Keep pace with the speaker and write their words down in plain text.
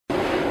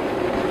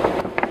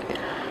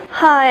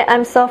Hi,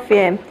 I'm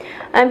Sophia.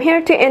 I'm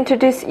here to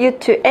introduce you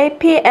to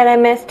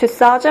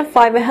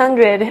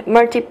AP-LMS2500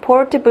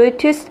 multi-port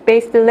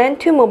Bluetooth-based LAN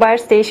to mobile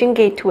station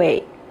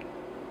gateway.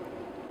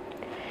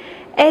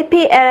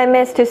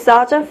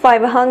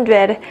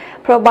 AP-LMS2500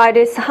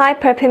 provides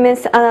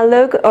high-performance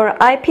analog or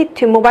IP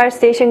to mobile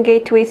station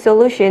gateway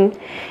solution,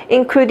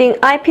 including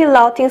IP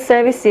routing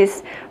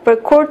services for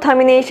core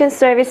termination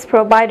service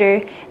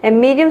provider and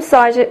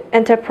medium-sized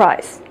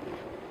enterprise.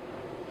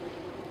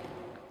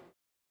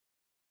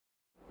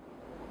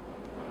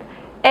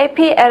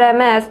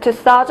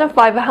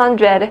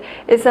 AP-LMS2500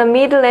 is a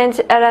mid-range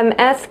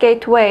LMS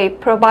gateway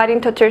providing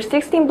total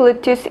 16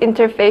 Bluetooth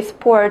interface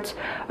ports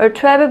or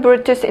 12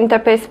 Bluetooth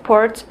interface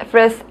ports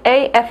plus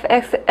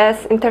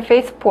AFXS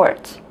interface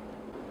ports.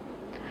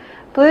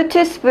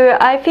 Bluetooth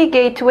VoIP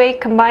Gateway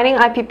combining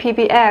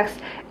IP-PBX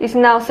is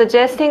now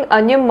suggesting a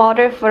new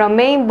model for a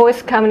main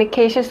voice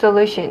communication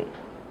solution.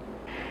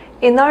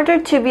 In order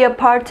to be a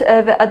part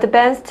of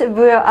advanced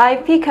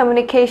VoIP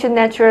communication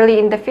naturally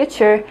in the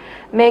future,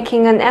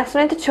 making an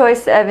excellent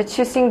choice of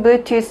choosing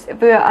Bluetooth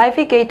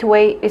VoIP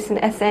Gateway is an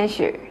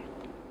essential.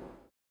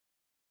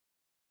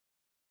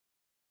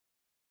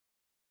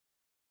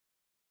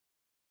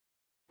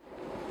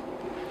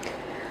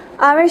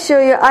 I will show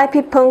you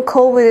IP phone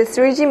call with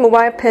 3G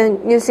mobile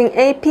phone using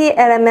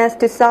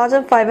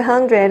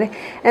AP-LMS2500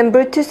 and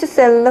Bluetooth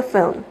cellular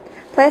phone.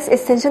 Place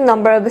extension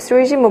number of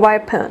 3G mobile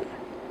phone.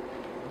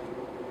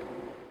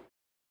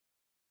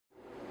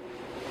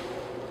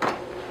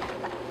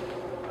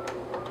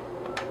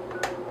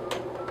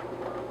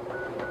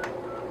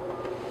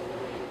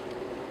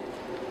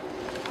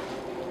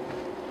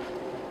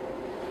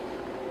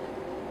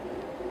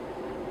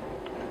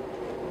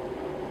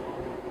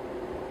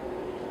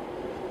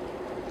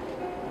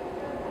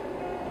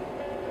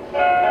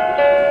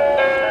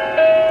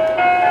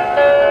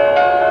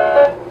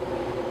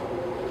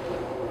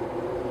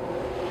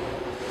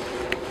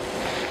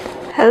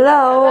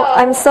 Hello,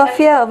 I'm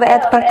Sophia of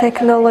AddPac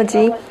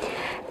Technology.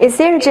 Is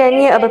there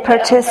Jenny of a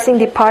purchasing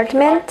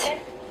department?